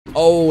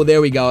Oh,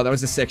 there we go. That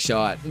was a sick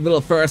shot. Little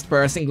first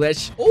person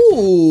glitch.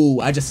 Ooh,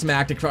 I just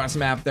smacked across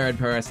map third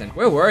person.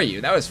 Where were you?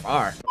 That was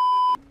far.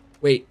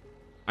 Wait,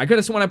 I could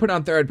have sworn I put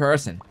on third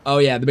person. Oh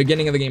yeah, the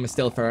beginning of the game is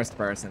still first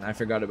person. I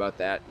forgot about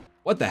that.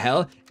 What the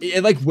hell?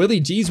 It like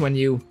Willy G's when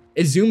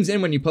it zooms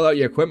in when you pull out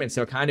your equipment,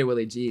 so kind of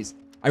Willy G's.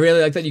 I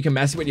really like that you can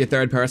mess with your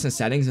third person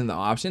settings in the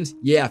options.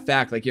 Yeah,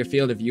 fact, like your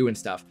field of view and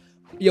stuff.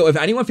 Yo, if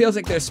anyone feels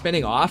like they're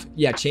spinning off,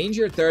 yeah, change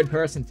your third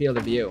person field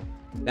of view.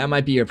 That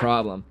might be your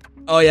problem.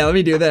 Oh yeah, let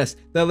me do this.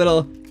 The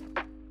little...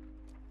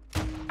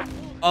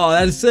 Oh,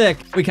 that's sick.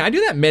 Wait, can I do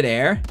that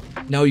mid-air?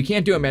 No, you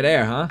can't do it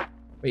mid-air, huh?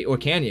 Wait, or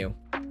can you?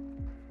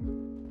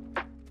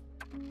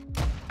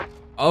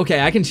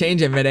 Okay, I can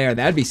change it mid-air.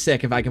 That'd be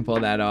sick if I can pull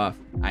that off.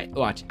 Alright,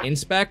 watch.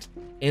 Inspect,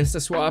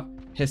 insta-swap,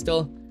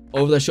 pistol,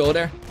 over the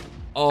shoulder.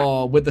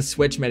 Oh, with the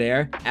switch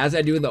mid-air. As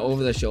I do the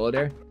over the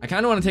shoulder, I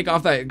kind of want to take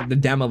off the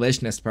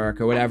demolitionist perk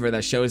or whatever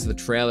that shows the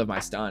trail of my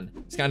stun.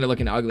 It's kind of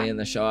looking ugly in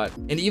the shot.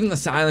 And even the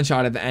silent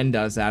shot at the end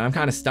does that. I'm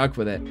kind of stuck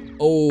with it.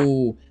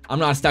 Oh, I'm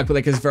not stuck with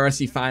it because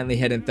Versi finally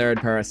hit in third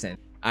person.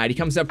 Alright, he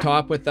comes up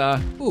top with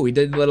ooh, he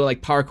did a little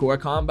like parkour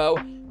combo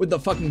with the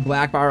fucking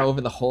black bar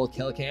over the whole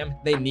kill cam.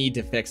 They need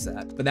to fix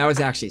that, but that was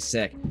actually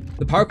sick.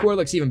 The parkour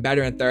looks even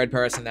better in third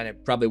person than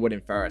it probably would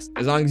in first,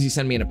 as long as you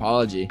send me an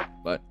apology.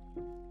 But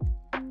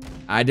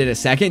I did a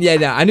second.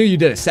 Yeah, I knew you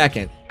did a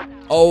second.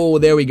 Oh,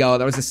 there we go.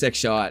 That was a sick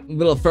shot.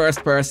 Little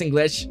first person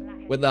glitch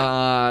with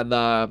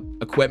the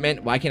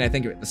equipment. Why can't I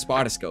think of it? The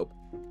spotter scope.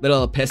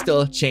 Little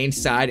pistol, change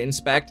side,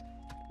 inspect,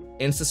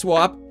 insta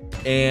swap,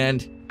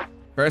 and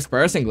first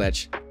person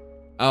glitch.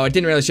 Oh, it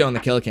didn't really show in the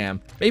kill cam.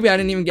 Maybe I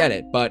didn't even get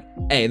it, but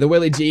hey, the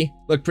Willy G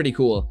looked pretty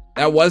cool.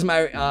 That was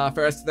my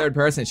first third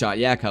person shot.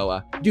 Yeah,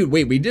 Koa. Dude,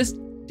 wait,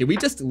 did we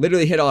just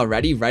literally hit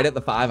already right at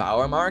the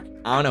 5-hour mark?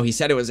 I don't know. He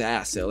said it was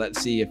ass, so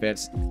let's see if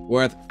it's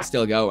worth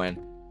still going.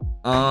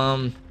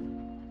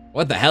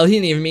 What the hell? He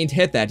didn't even mean to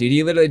hit that, dude.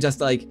 He literally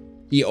just like,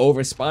 he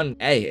overspun.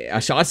 Hey,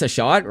 a shot's a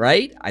shot,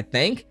 right? I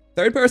think.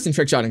 Third person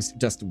trick shotting's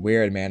just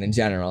weird, man, in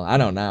general. I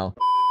don't know.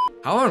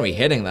 How are we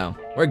hitting though?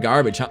 We're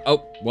garbage, huh?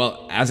 Oh,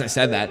 well, as I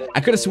said that,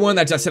 I could have sworn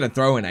that just hit a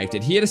throwing knife.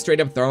 Did he hit a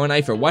straight up throwing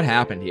knife or what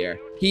happened here?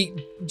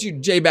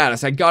 Jay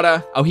Battis, I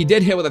gotta, oh, he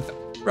did hit with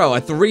bro, a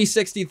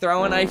 360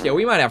 throwing knife? Yeah,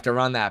 we might have to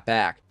run that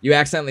back. You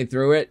accidentally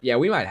threw it? Yeah,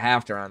 we might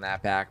have to run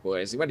that back,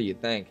 boys. What do you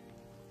think?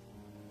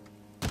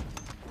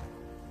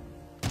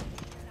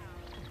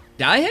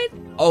 Did I hit?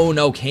 Oh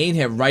no, Kane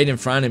hit right in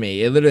front of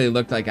me. It literally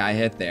looked like I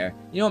hit there.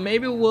 You know,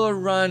 maybe we'll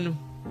run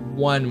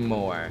one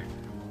more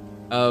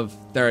of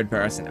third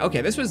person.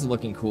 Okay, this was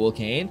looking cool,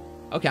 Kane.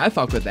 Okay, I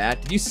fucked with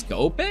that. Did you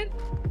scope it?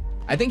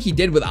 I think he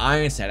did with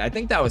Iron Set. I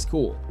think that was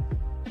cool.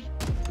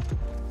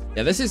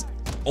 Yeah, this is,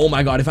 oh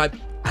my god, if I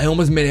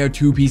almost mid-air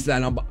two-piece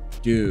that on,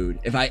 dude,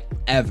 if I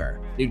ever,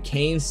 dude,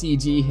 Kane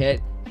CG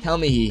hit, tell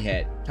me he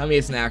hit. Tell me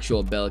it's an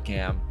actual build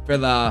cam. For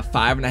the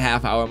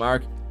 5.5-hour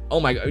mark, oh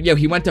my god, yo,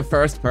 he went to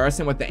first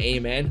person with the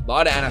aim in. A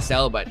lot of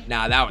NSL, but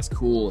nah, that was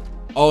cool.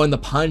 Oh, and the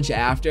punch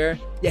after.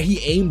 Yeah, he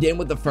aimed in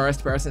with the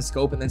first person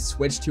scope and then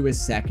switched to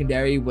his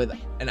secondary with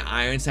an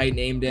iron sight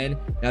aimed in.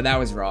 Now that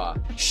was raw.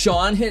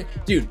 Sean hit,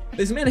 dude,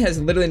 this man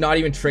has literally not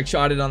even trick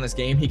shotted on this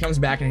game. He comes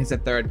back and hits a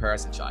third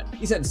person shot.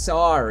 He said,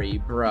 sorry,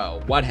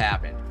 bro. What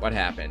happened? What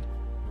happened?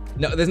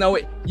 No, there's no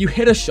way. You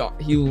hit a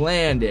shot. He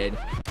landed.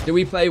 Did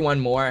we play one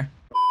more?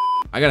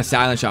 I got a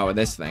silent shot with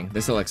this thing.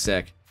 This will look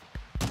sick.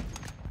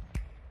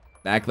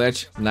 That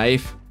glitch,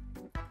 knife.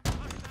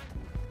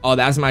 Oh,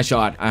 that's my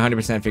shot. I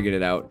 100% figured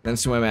it out. Then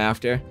swim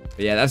after. But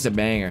yeah, that's a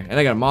banger. And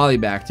I got a molly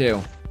back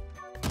too.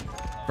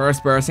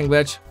 First person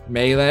glitch.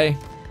 Melee.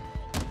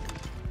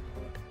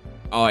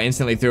 Oh, I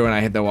instantly threw when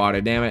I hit the water.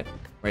 Damn it.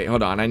 Wait,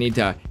 hold on. I need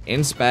to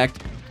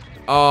inspect.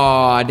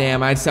 Oh,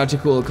 damn. I had such a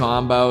cool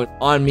combo.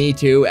 On me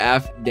too.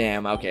 F.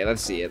 Damn. Okay,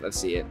 let's see it. Let's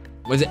see it.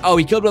 Was it? Oh,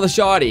 he killed with a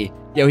shotty.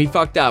 Yo, he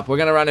fucked up. We're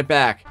gonna run it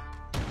back.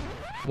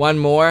 One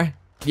more.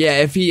 Yeah,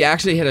 if he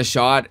actually hit a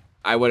shot,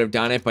 I would have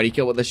done it, but he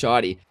killed with a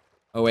shotty.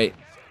 Oh, wait.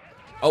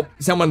 Oh,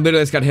 someone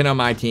literally just got hit on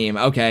my team.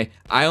 Okay,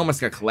 I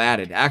almost got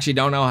collatted. Actually,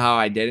 don't know how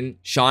I didn't.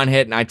 Sean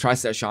hit, and I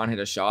trust that Sean hit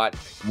a shot.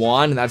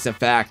 Won, that's a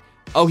fact.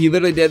 Oh, he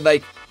literally did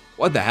like,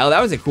 what the hell?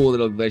 That was a cool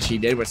little glitch he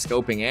did with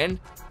scoping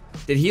in.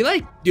 Did he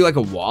like do like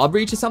a wall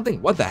breach or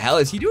something? What the hell?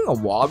 Is he doing a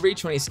wall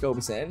breach when he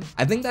scopes in?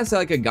 I think that's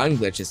like a gun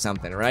glitch or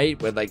something,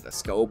 right? With like the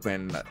scope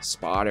and the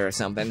spotter or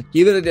something.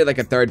 He literally did like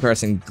a third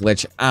person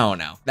glitch. I don't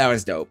know. That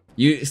was dope.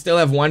 You still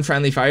have one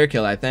friendly fire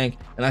kill, I think.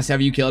 Unless have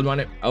you killed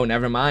one? Oh,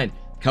 never mind.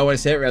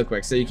 Koa's hit real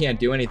quick, so you can't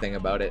do anything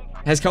about it.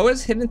 Has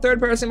Koa's hit in third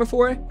person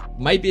before?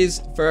 Might be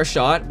his first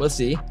shot. We'll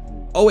see.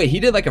 Oh wait, he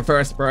did like a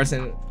first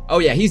person. Oh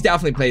yeah, he's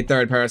definitely played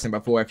third person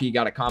before if he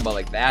got a combo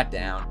like that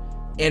down.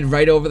 And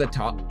right over the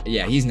top.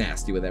 Yeah, he's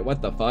nasty with it.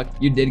 What the fuck?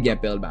 You did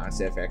get build bound,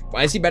 Cific.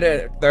 Why is he better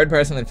at third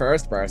person than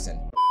first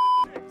person?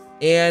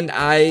 And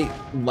I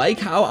like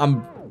how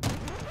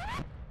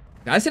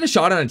Did I hit a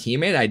shot on a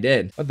teammate? I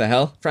did. What the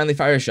hell? Friendly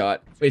fire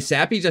shot. Wait,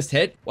 Sappy just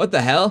hit? What the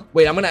hell?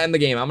 Wait, I'm gonna end the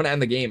game. I'm gonna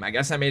end the game. I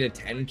guess I made it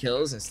 10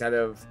 kills instead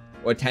of,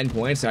 or 10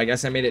 points. So I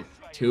guess I made it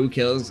 2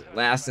 kills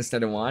last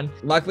instead of 1.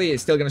 Luckily,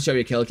 it's still gonna show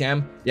you kill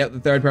cam. Yep, the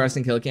third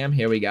person kill cam.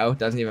 Here we go.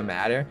 Doesn't even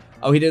matter.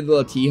 Oh, he did the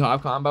little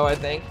T-hop combo, I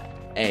think.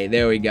 Hey,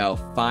 there we go.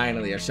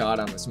 Finally, a shot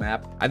on this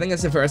map. I think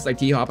that's the first like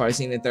T-hop I've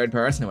seen in third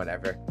person or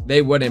whatever.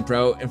 They wouldn't,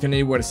 bro.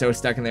 Infinity Ward is so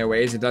stuck in their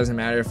ways. It doesn't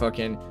matter.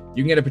 Fucking,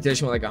 you can get a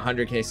petition with like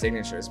 100K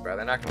signatures, bro.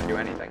 They're not gonna do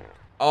anything.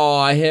 Oh,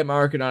 I hit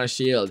market on a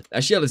shield.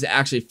 That shield is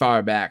actually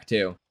far back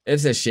too.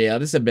 It's a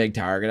shield. It's a big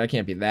target. I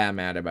can't be that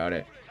mad about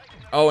it.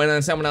 Oh, and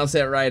then someone else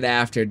hit right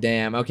after.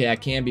 Damn. Okay, I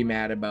can be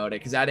mad about it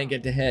because I didn't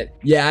get to hit.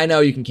 Yeah, I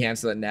know you can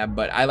cancel it, Neb,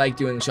 but I like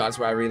doing shots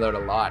where I reload a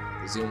lot,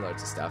 the zoom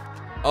loads and stuff.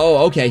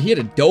 Oh, okay. He had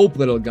a dope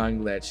little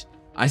gun glitch.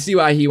 I see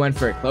why he went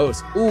for it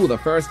close. Ooh, the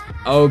first.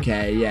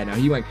 Okay, yeah, no,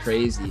 he went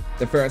crazy.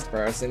 The first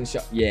person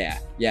shot. Yeah,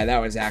 that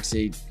was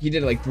actually. He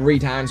did it like 3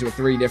 times with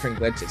 3 different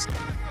glitches.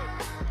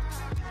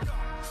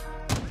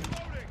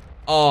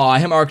 Oh, I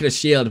hit marked a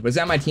shield. Was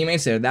that my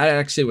teammates there? That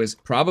actually was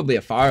probably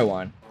a far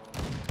one.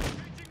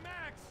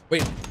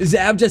 Wait,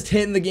 Zab just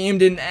hit and the game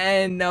didn't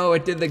end. No,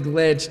 it did the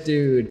glitch,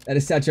 dude. That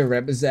is such a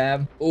rip,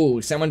 Zab.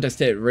 Ooh, someone just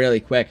hit really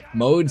quick.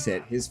 Modes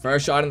hit. His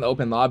first shot in the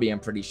open lobby,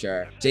 I'm pretty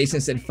sure. Jason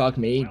said, fuck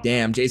me.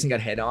 Damn, Jason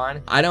got hit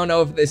on. I don't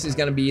know if this is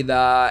gonna be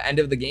the end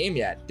of the game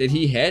yet. Did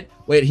he hit?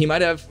 Wait, he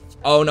might have.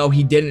 Oh no,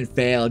 he didn't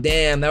fail.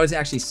 Damn, that was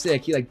actually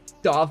sick. He like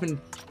dolphin.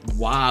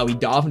 Wow, he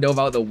dolphin dove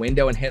out the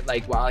window and hit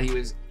like while he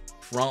was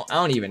prone. I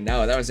don't even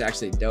know. That was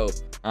actually dope.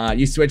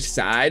 You switch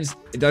sides.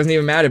 It doesn't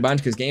even matter, bunch,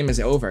 because game is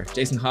over.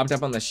 Jason hopped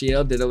up on the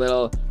shield, did a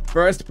little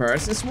first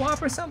person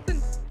swap or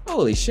something.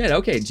 Holy shit.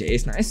 Okay,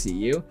 Jason, I see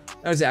you.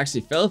 That was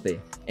actually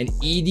filthy. An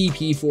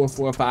EDP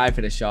 445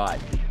 for the shot.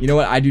 You know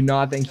what? I do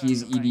not think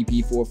he's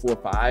EDP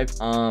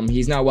 445.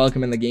 He's not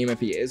welcome in the game if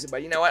he is,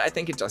 but you know what? I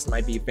think it just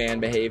might be fan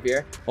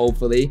behavior.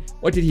 Hopefully.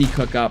 What did he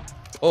cook up?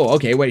 Oh,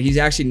 okay. Wait, he's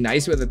actually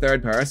nice with the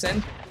third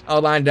person.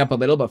 I'll line it up a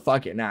little, but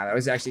fuck it. Nah, that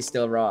was actually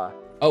still raw.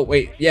 Oh,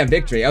 wait. Yeah,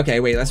 victory. Okay,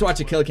 wait. Let's watch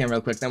a kill cam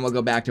real quick. Then we'll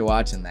go back to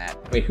watching that.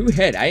 Wait, who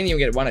hit? I didn't even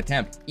get 1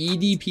 attempt.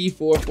 EDP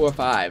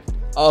 445.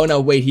 Oh, no.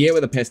 Wait, he hit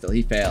with a pistol.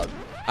 He failed.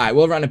 All right,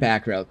 we'll run it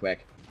back real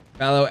quick.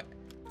 Fellow,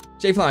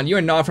 Jay Flan, you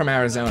are not from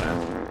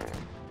Arizona.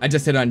 I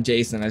just hit on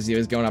Jason as he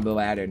was going up the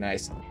ladder.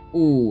 Nice.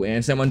 Ooh,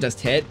 and someone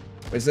just hit.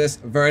 Was this?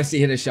 Versi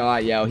hit a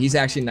shot. Yo, he's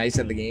actually nice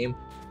at the game.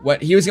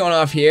 What? He was going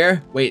off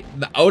here. Wait,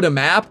 the outer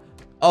map?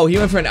 Oh, he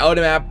went for an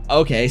outer map.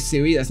 Okay,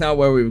 Sui, that's not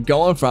where we were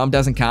going from.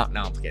 Doesn't count.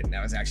 No, I'm kidding.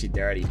 That was actually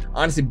dirty.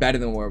 Honestly, better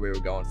than where we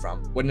were going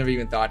from. Wouldn't have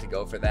even thought to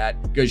go for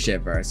that. Good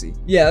shit, Versi.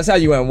 Yeah, that's how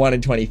you went 1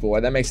 in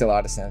 24. That makes a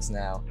lot of sense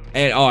now.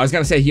 And, oh, I was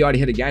going to say he already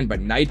hit again, but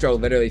Nitro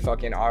literally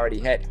fucking already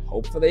hit.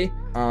 Hopefully.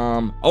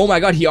 Oh my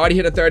God, he already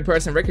hit a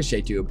third-person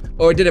ricochet tube.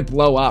 Or did it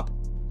blow up?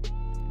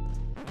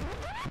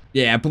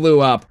 Yeah, it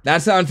blew up.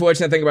 That's the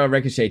unfortunate thing about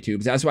ricochet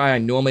tubes. That's why I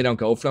normally don't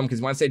go for them, because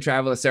once they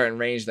travel a certain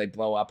range, they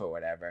blow up or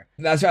whatever.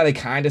 That's why they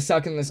kind of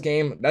suck in this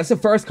game. That's the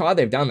first COD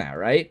they've done that,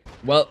 right?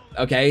 Well,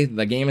 okay,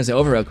 the game is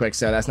over real quick,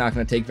 so that's not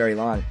going to take very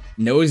long.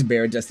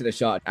 Nosebear just did a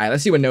shot. All right,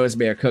 let's see what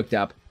Nosebear cooked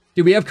up.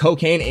 Dude, we have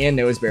cocaine and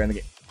Nosebear in the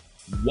game.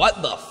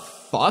 What the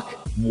fuck?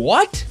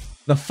 What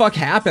the fuck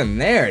happened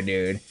there,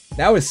 dude?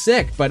 That was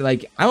sick, but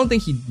like, I don't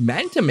think he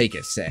meant to make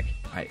it sick.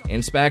 All right,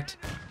 inspect,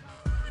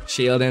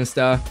 shield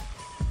insta.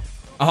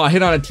 Oh, I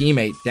hit on a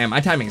teammate. Damn, my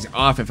timing's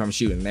off if I'm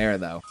shooting there,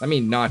 though. Let me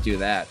not do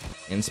that.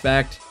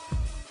 Inspect.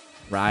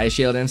 Rise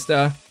shield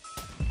insta.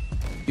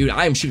 Dude,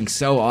 I am shooting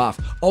so off.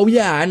 Oh,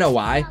 yeah, I know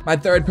why. My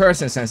third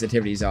person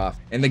sensitivity's off,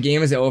 and the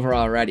game is over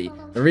already.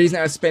 The reason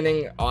I was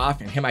spinning off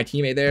and hit my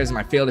teammate there is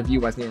my field of view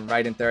wasn't even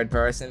right in third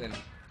person, and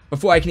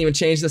before I can even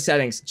change the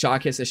settings,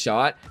 Chalk hits a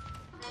shot.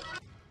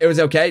 It was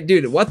okay.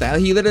 Dude, what the hell?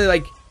 He literally,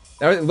 like,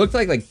 that looked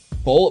like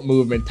bullet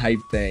movement type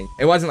thing.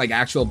 It wasn't, like,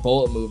 actual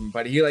bullet movement,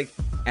 but he, like,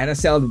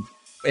 NSL'd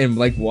and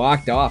like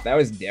walked off. That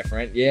was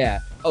different. Yeah.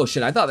 Oh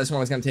shit, I thought this one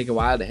was gonna take a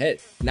while to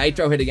hit.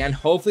 Nitro hit again.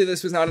 Hopefully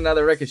this was not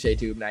another ricochet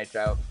tube,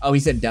 Nitro. Oh, he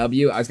said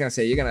W. I was gonna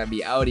say you're gonna be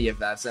outie if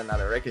that's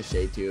another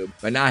ricochet tube,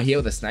 but nah, he hit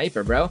with a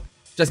sniper, bro.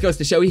 Just goes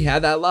to show he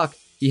had that luck.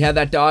 He had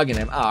that dog in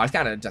him. Oh, it's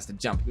kind of just a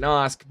jump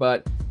nosk,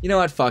 but you know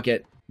what, fuck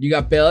it. You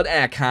got build?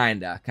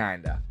 Kinda.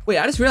 Wait,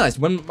 I just realized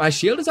when my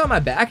shield is on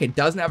my back, it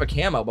doesn't have a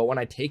camo, but when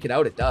I take it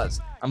out, it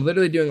does. I'm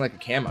literally doing like a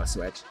camo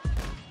switch.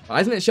 Why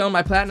isn't it showing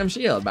my platinum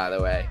shield, by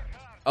the way?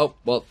 Oh,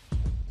 well,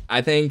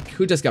 I think,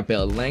 who just got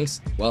build?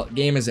 Lynx? Well,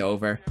 game is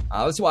over.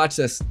 Let's watch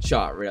this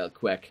shot real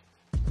quick.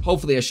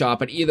 Hopefully a shot,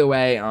 but either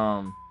way,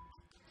 oh,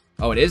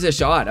 it is a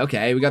shot.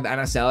 Okay, we got the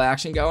NSL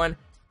action going.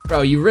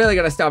 Bro, you really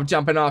gotta stop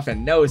jumping off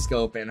and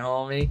no-scoping,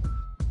 homie.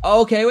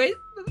 Okay, wait,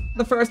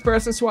 the first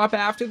person swap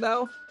after,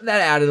 though?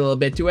 That added a little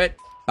bit to it.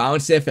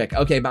 Bouncific.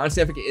 Okay,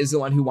 Bouncific is the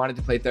one who wanted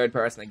to play third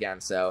person again,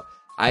 so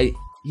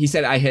he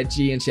said I hit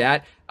G in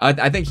chat.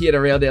 I think he had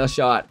a real deal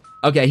shot.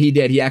 Okay, he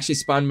did. He actually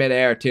spun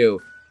midair, too.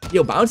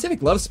 Yo,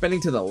 Bouncific loves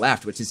spinning to the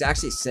left, which is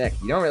actually sick.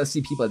 You don't really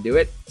see people do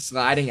it.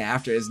 Sliding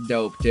after is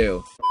dope,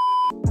 too.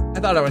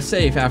 I thought I was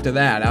safe after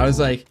that. I was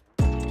like,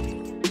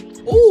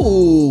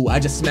 ooh, I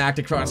just smacked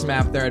across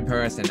map third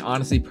person.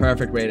 Honestly,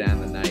 perfect way to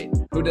end the night.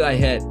 Who did I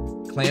hit?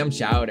 Clam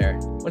Chowder.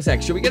 One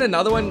sec, should we get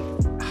another one?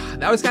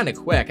 That was kind of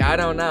quick. I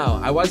don't know.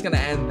 I was going to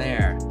end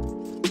there.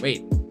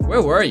 Wait,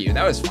 Where were you?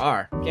 That was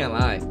far. Can't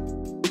lie.